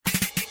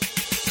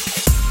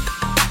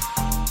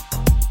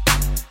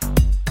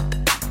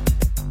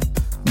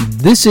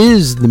This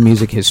is the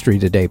Music History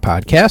Today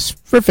podcast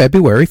for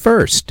February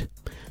 1st.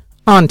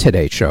 On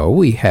today's show,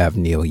 we have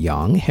Neil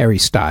Young, Harry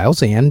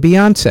Styles, and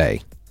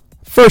Beyoncé.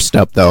 First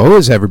up, though,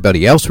 as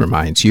everybody else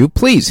reminds you,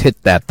 please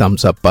hit that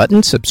thumbs up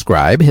button,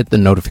 subscribe, hit the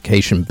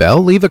notification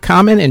bell, leave a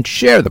comment, and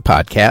share the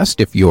podcast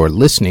if you're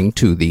listening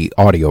to the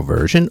audio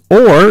version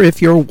or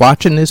if you're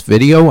watching this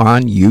video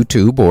on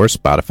YouTube or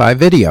Spotify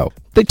video.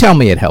 They tell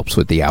me it helps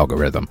with the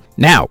algorithm.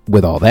 Now,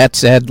 with all that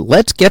said,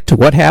 let's get to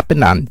what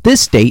happened on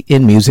this date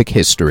in music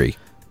history.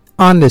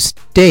 On this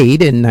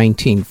date in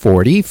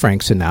 1940,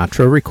 Frank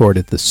Sinatra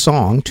recorded the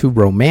song "Too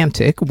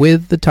Romantic"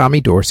 with the Tommy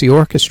Dorsey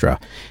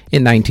Orchestra.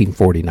 In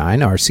 1949,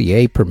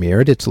 RCA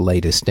premiered its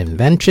latest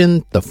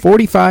invention, the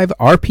 45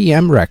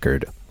 RPM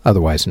record,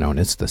 otherwise known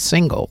as the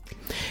single.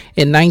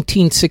 In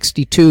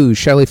 1962,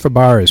 Shelley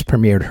Fabares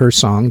premiered her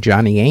song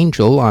 "Johnny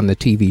Angel" on the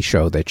TV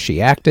show that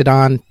she acted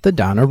on, The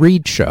Donna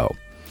Reed Show.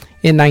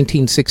 In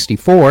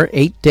 1964,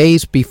 8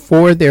 days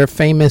before their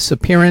famous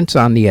appearance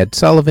on The Ed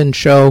Sullivan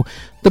Show,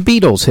 the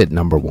Beatles hit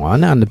number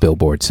one on the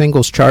Billboard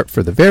Singles Chart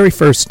for the very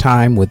first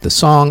time with the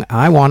song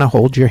 "I Wanna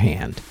Hold Your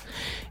Hand."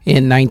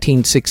 In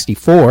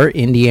 1964,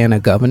 Indiana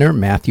Governor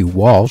Matthew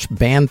Walsh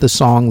banned the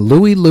song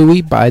 "Louie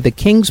Louie" by the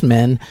King's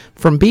Men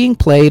from being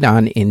played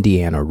on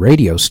Indiana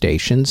radio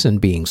stations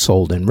and being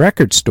sold in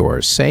record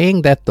stores,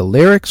 saying that the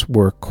lyrics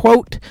were,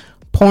 quote,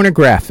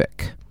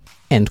 pornographic,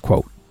 end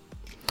quote.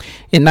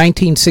 In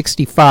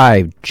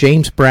 1965,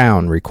 James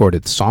Brown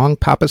recorded the song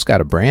 "Papa's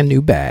Got a Brand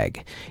New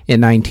Bag."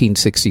 In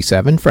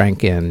 1967,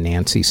 Frank and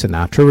Nancy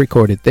Sinatra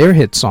recorded their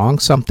hit song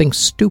 "Something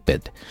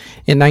Stupid."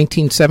 In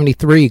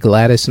 1973,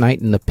 Gladys Knight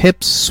and the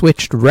Pips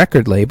switched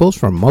record labels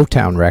from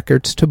Motown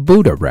Records to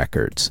Buddah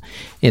Records.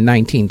 In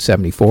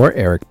 1974,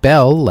 Eric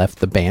Bell left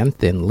the band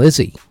Thin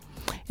Lizzy.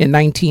 In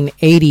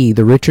 1980,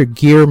 the Richard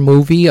Gere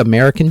movie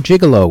American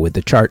Gigolo with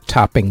the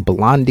chart-topping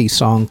Blondie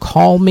song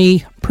 "Call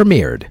Me"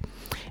 premiered.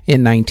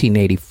 In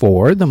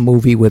 1984, the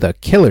movie with a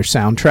killer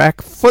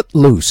soundtrack,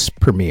 Footloose,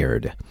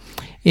 premiered.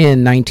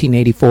 In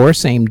 1984,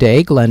 same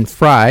day, Glenn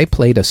Frey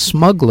played a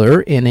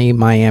smuggler in a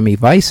Miami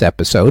Vice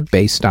episode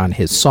based on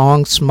his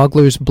song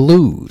Smuggler's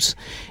Blues.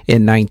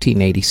 In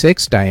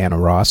 1986, Diana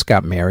Ross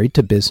got married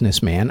to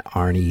businessman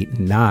Arnie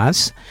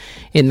Nass.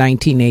 In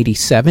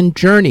 1987,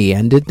 Journey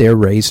ended their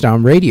Raised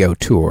on Radio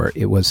tour.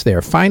 It was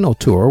their final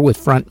tour with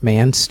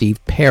frontman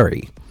Steve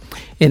Perry.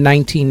 In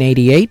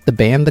 1988, the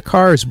band The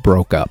Cars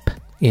broke up.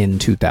 In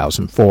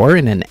 2004,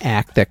 in an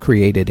act that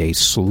created a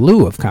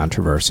slew of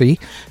controversy,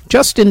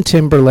 Justin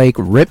Timberlake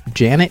ripped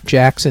Janet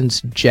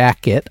Jackson's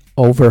jacket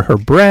over her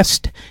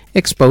breast,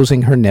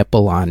 exposing her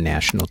nipple on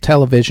national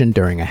television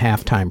during a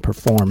halftime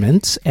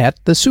performance at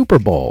the Super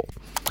Bowl.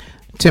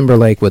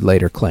 Timberlake would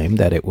later claim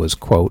that it was,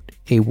 quote,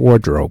 a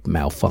wardrobe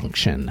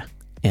malfunction,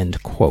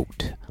 end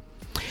quote.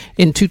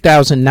 In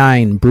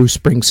 2009, Bruce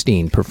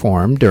Springsteen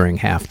performed during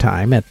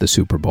halftime at the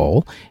Super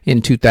Bowl.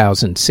 In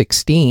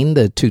 2016,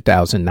 the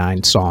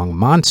 2009 song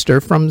 "Monster"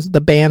 from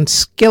the band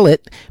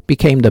Skillet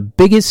became the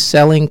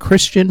biggest-selling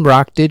Christian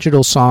rock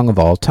digital song of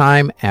all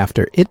time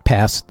after it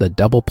passed the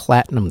double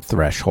platinum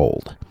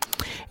threshold.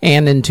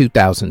 And in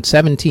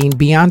 2017,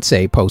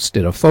 Beyoncé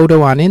posted a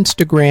photo on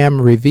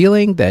Instagram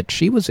revealing that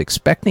she was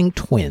expecting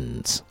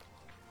twins.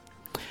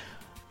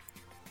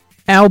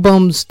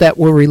 Albums that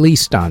were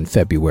released on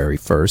February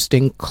 1st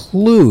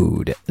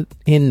include,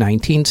 in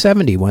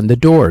 1970, when The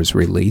Doors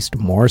released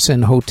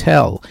Morrison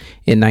Hotel.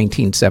 In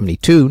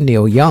 1972,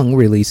 Neil Young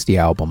released the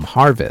album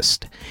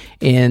Harvest.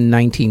 In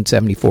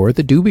 1974,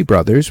 the Doobie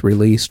Brothers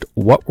released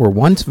What Were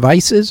Once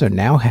Vices Are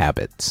Now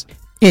Habits.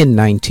 In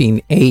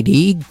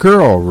 1980,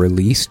 Girl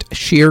released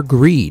Sheer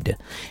Greed.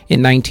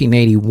 In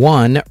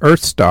 1981,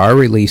 Earthstar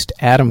released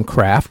Adam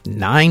Kraft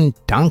Nine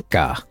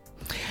Danka.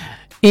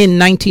 In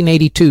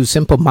 1982,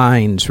 Simple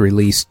Minds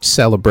released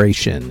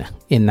Celebration.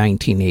 In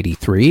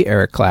 1983,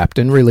 Eric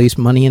Clapton released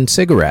Money and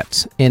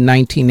Cigarettes. In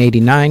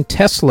 1989,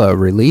 Tesla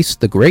released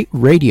The Great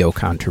Radio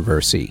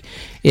Controversy.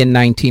 In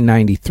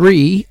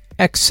 1993,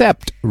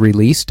 Accept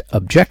released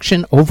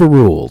Objection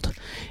Overruled.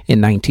 In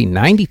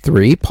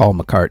 1993, Paul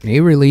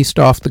McCartney released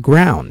Off the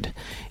Ground.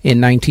 In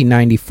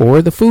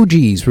 1994, the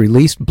Fugees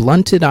released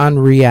Blunted on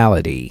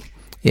Reality.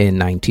 In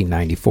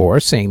 1994,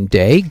 same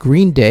day,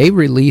 Green Day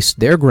released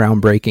their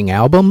groundbreaking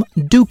album,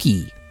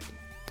 Dookie.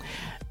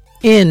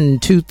 In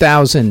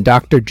 2000,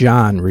 Dr.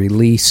 John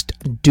released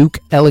Duke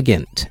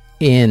Elegant.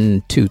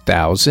 In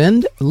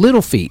 2000,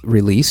 Little Feat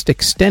released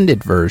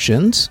extended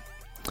versions.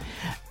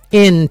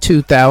 In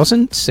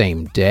 2000,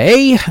 same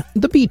day,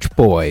 the Beach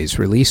Boys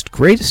released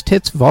Greatest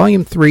Hits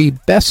Volume 3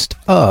 Best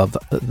of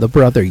the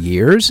Brother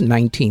Years,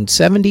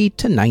 1970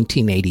 to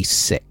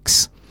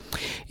 1986.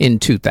 In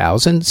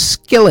 2000,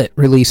 Skillet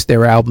released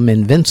their album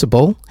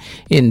Invincible.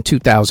 In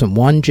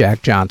 2001,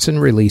 Jack Johnson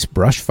released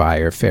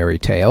Brushfire Fairy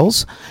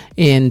Tales.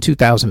 In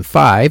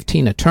 2005,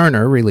 Tina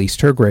Turner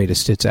released her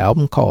greatest hits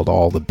album called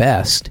All the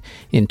Best.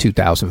 In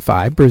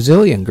 2005,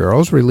 Brazilian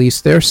Girls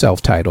released their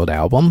self-titled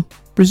album,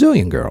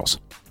 Brazilian Girls.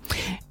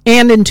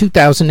 And in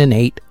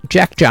 2008,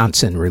 Jack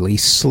Johnson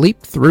released Sleep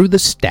Through the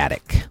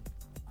Static.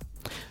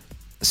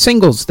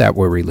 Singles that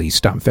were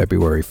released on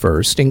February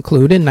 1st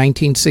include in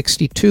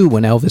 1962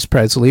 when Elvis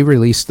Presley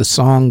released the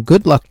song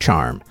Good Luck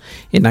Charm.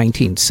 In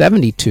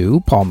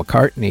 1972, Paul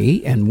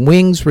McCartney and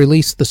Wings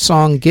released the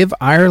song Give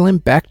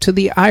Ireland Back to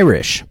the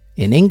Irish,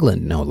 in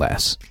England no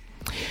less.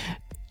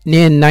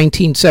 In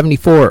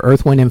 1974,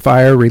 Earth, Wind &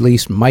 Fire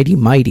released Mighty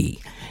Mighty.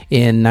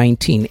 In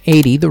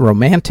 1980, the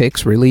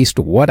Romantics released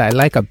What I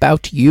Like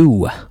About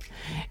You.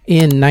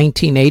 In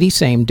 1980,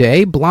 same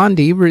day,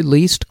 Blondie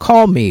released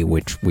Call Me,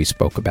 which we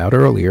spoke about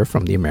earlier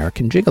from the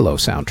American Gigolo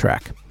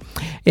soundtrack.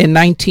 In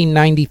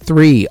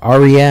 1993,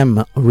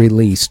 REM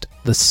released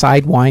The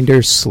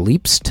Sidewinder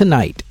Sleeps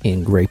Tonight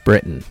in Great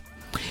Britain.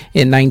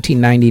 In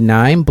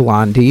 1999,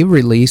 Blondie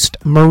released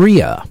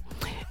Maria.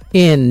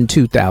 In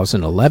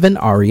 2011,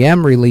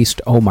 REM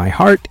released Oh My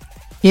Heart.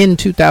 In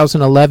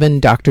 2011,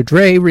 Dr.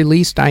 Dre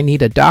released I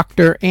Need a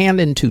Doctor. And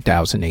in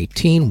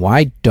 2018,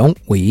 Why Don't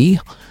We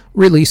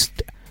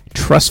released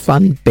Trust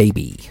Fund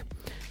Baby.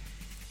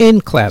 In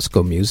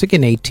classical music,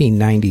 in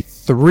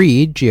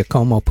 1893,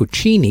 Giacomo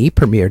Puccini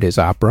premiered his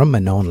opera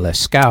Manon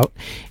Lescaut.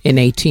 In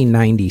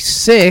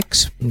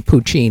 1896,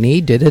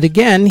 Puccini did it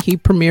again. He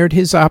premiered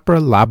his opera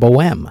La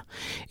Bohème.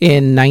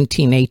 In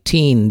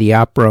 1918, the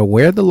opera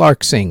Where the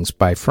Lark Sings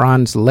by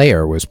Franz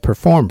Lehrer was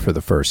performed for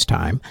the first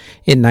time.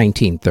 In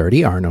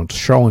 1930, Arnold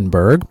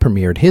Schoenberg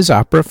premiered his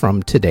opera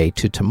From Today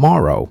to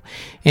Tomorrow.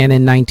 And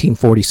in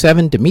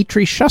 1947,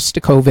 Dmitri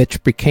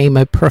Shostakovich became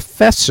a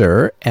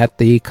professor at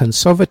the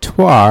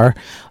Conservatoire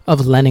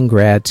of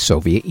Leningrad,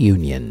 Soviet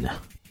Union.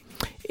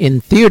 In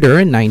theater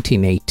in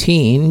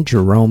 1918,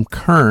 Jerome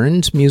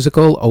Kern's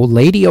musical Oh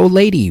Lady,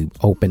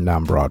 opened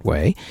on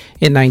Broadway.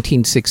 In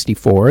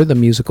 1964, the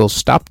musical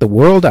Stop the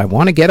World, I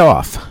Want to Get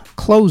Off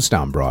closed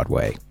on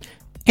Broadway.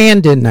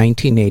 And in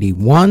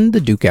 1981,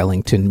 the Duke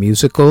Ellington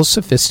musical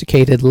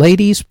Sophisticated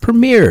Ladies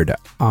premiered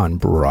on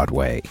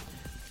Broadway.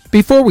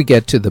 Before we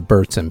get to the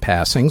births and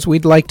passings,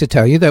 we'd like to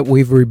tell you that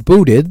we've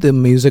rebooted the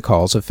Music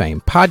Halls of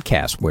Fame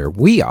podcast, where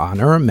we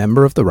honor a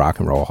member of the Rock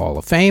and Roll Hall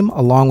of Fame,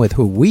 along with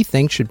who we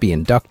think should be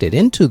inducted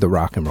into the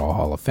Rock and Roll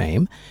Hall of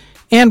Fame,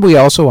 and we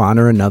also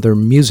honor another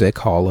Music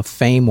Hall of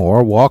Fame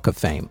or Walk of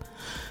Fame.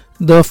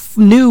 The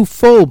new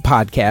full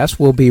podcast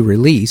will be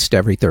released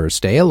every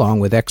Thursday,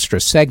 along with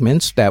extra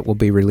segments that will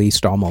be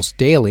released almost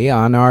daily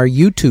on our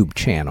YouTube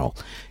channel.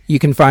 You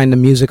can find the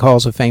Music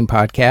Halls of Fame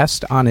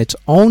podcast on its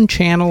own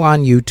channel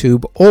on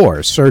YouTube,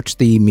 or search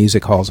the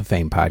Music Halls of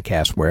Fame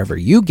podcast wherever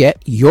you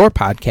get your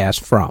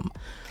podcast from.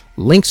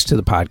 Links to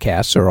the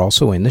podcasts are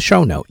also in the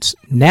show notes.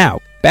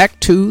 Now, back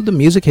to the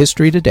Music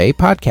History Today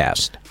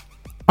podcast.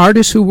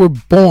 Artists who were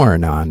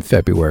born on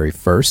February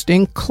 1st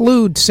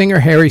include singer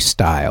Harry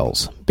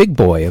Styles, Big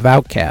Boy of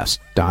Outkast,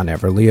 Don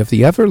Everly of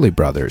the Everly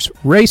Brothers,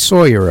 Ray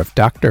Sawyer of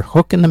Dr.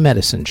 Hook and the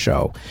Medicine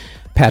Show,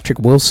 Patrick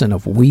Wilson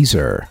of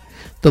Weezer,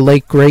 the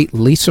late great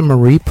Lisa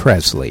Marie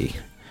Presley,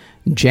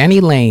 Jani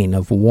Lane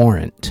of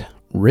Warrant,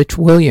 Rich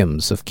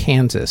Williams of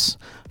Kansas,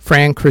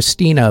 Fran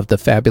Christina of the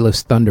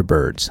Fabulous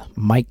Thunderbirds,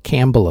 Mike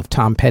Campbell of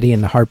Tom Petty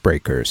and the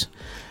Heartbreakers,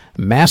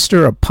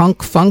 master of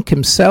punk funk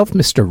himself,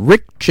 Mr.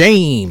 Rick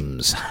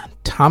James,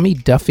 Tommy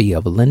Duffy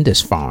of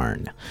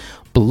Lindisfarne,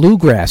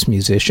 bluegrass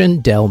musician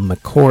Del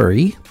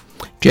McCoury,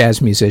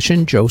 jazz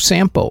musician Joe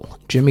Sample,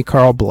 Jimmy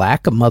Carl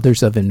Black of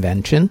Mothers of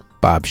Invention,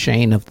 Bob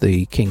Shane of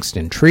the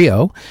Kingston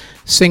Trio,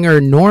 singer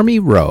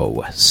Normie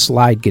Rowe,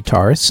 slide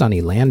guitarist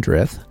Sonny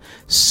Landreth,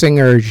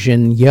 singer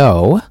Jin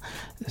Yo,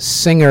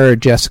 singer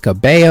Jessica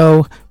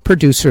Baio,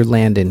 producer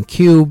Landon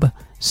Cube,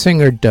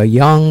 singer Da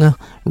Young,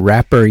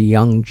 rapper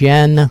Young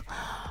Jen,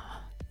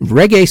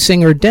 reggae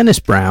singer Dennis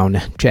Brown,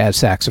 jazz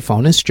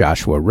saxophonist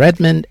Joshua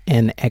Redmond,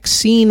 and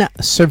Exene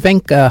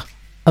Cervenka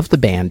of the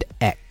band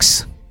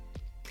X.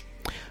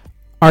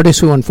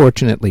 Artists who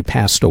unfortunately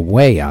passed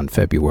away on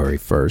February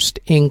 1st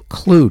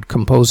include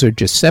composer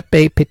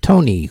Giuseppe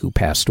Pittoni, who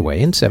passed away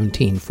in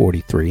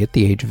 1743 at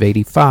the age of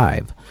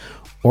 85.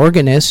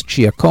 Organist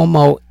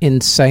Giacomo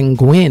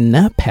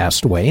Insanguin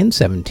passed away in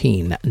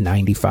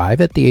 1795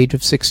 at the age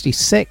of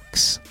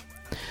 66.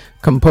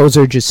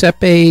 Composer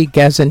Giuseppe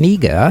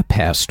Gazzaniga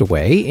passed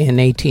away in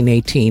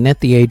 1818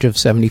 at the age of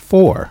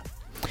 74.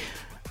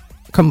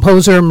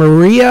 Composer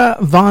Maria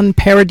von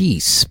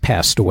Paradis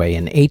passed away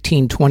in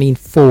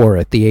 1824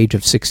 at the age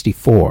of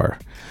 64.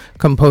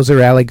 Composer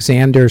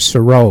Alexander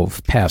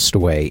Serov passed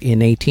away in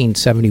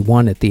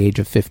 1871 at the age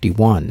of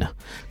 51.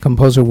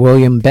 Composer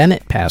William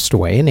Bennett passed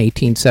away in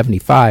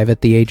 1875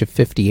 at the age of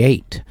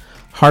 58.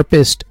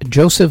 Harpist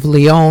Joseph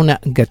Leon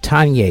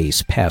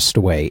Gatagnes passed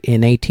away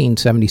in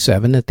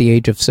 1877 at the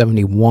age of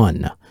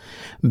 71.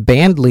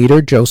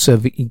 Bandleader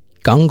Joseph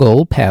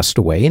Gungle passed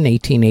away in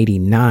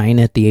 1889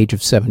 at the age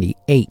of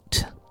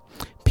 78.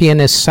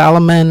 Pianist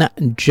Solomon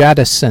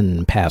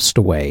Jadassohn passed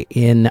away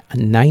in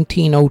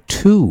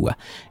 1902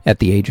 at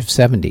the age of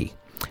 70.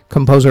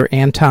 Composer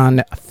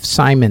Anton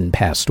Simon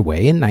passed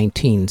away in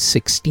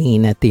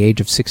 1916 at the age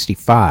of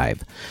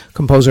 65.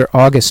 Composer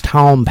August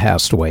Halm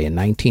passed away in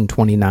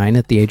 1929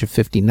 at the age of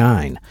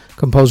 59.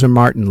 Composer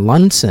Martin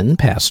Lundson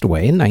passed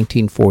away in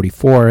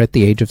 1944 at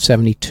the age of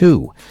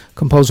 72.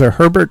 Composer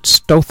Herbert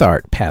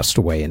Stothart passed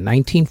away in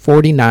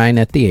 1949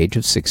 at the age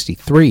of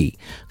 63.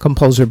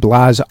 Composer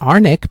Blas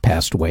Arnick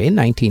passed away in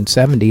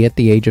 1970 at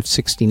the age of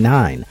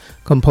 69.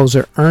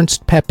 Composer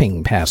Ernst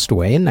Pepping passed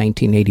away in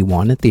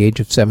 1981 at the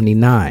age of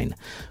 79.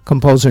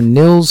 Composer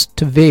Nils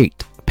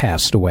Tveit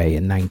passed away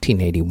in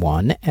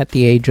 1981 at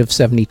the age of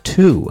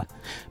 72.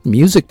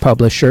 Music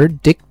publisher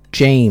Dick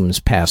James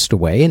passed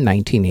away in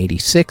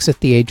 1986 at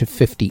the age of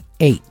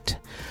 58.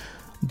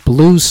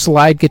 Blues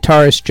slide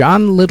guitarist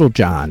John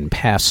Littlejohn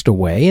passed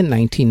away in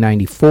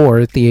 1994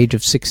 at the age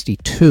of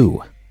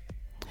 62.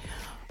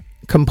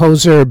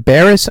 Composer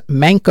Boris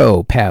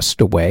Manko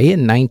passed away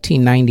in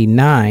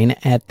 1999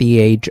 at the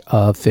age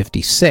of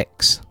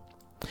 56.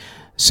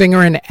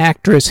 Singer and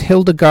actress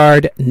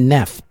Hildegard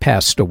Neff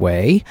passed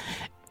away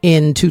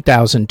in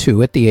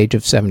 2002 at the age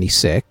of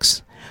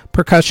 76.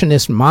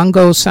 Percussionist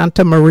Mongo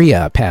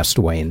Santamaria passed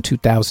away in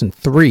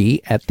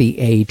 2003 at the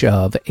age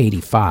of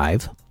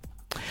 85.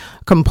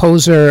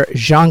 Composer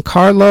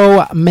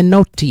Giancarlo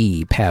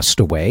Menotti passed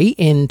away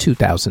in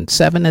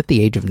 2007 at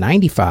the age of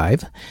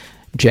 95.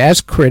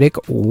 Jazz critic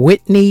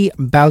Whitney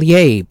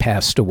Balliet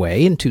passed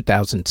away in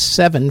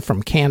 2007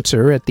 from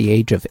cancer at the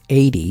age of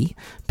 80.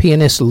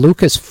 Pianist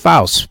Lucas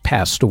Faust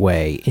passed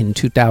away in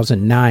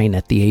 2009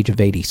 at the age of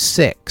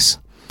 86.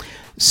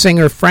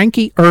 Singer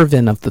Frankie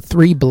Irvin of the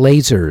Three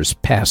Blazers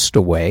passed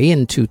away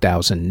in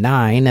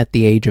 2009 at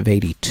the age of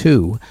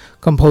 82.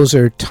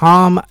 Composer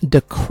Tom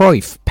de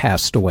Cruyff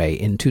passed away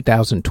in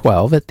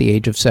 2012 at the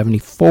age of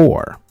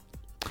 74.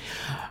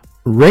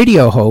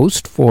 Radio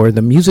host for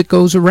The Music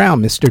Goes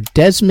Around, Mr.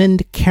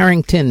 Desmond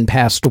Carrington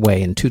passed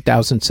away in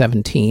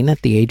 2017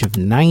 at the age of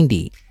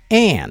 90.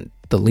 And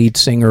the lead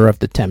singer of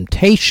The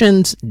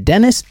Temptations,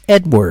 Dennis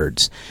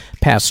Edwards,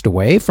 passed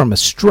away from a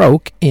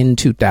stroke in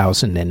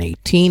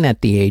 2018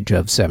 at the age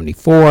of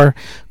 74.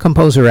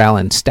 Composer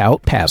Alan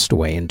Stout passed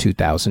away in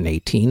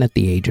 2018 at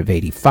the age of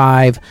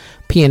 85.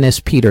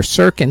 Pianist Peter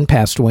Serkin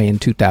passed away in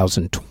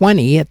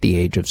 2020 at the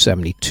age of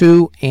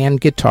 72. And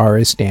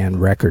guitarist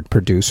and record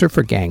producer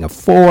for Gang of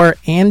Four,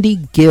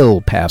 Andy Gill,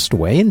 passed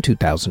away in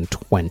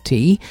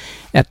 2020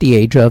 at the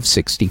age of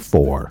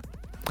 64.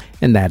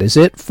 And that is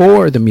it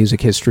for the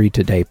Music History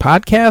Today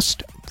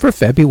podcast for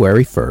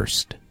February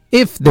 1st.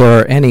 If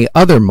there are any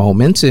other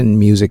moments in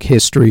music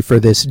history for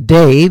this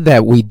day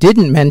that we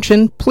didn't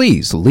mention,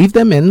 please leave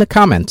them in the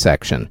comment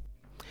section.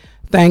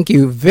 Thank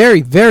you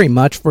very, very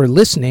much for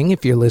listening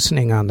if you're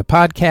listening on the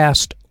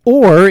podcast,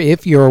 or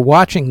if you're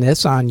watching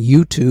this on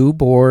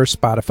YouTube or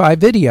Spotify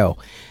video.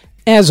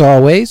 As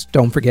always,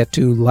 don't forget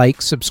to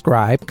like,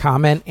 subscribe,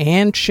 comment,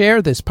 and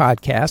share this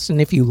podcast. And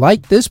if you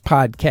like this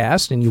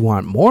podcast and you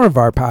want more of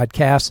our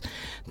podcasts,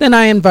 then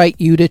I invite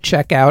you to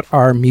check out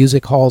our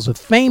Music Halls of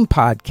Fame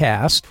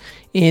podcast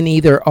in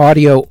either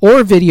audio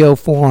or video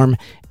form.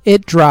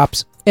 It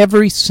drops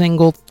every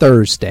single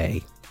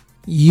Thursday.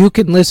 You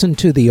can listen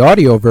to the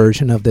audio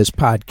version of this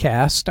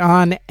podcast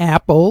on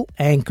Apple,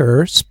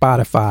 Anchor,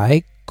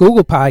 Spotify,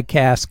 Google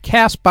Podcasts,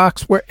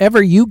 CastBox,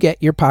 wherever you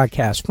get your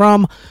podcast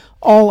from,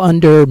 all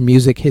under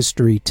Music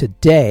History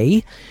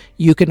Today.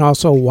 You can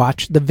also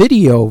watch the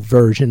video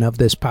version of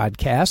this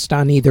podcast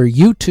on either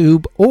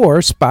YouTube or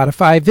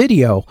Spotify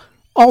video,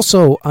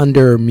 also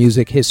under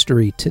Music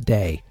History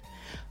Today.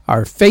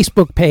 Our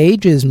Facebook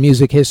page is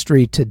Music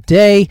History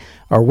Today.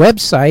 Our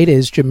website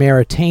is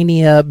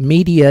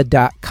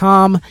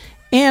JamaritaniaMedia.com.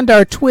 And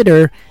our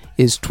Twitter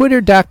is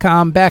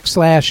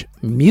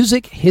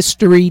twitter.com/Music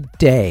History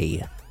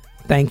Day.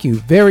 Thank you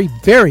very,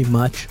 very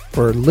much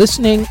for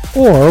listening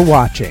or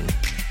watching.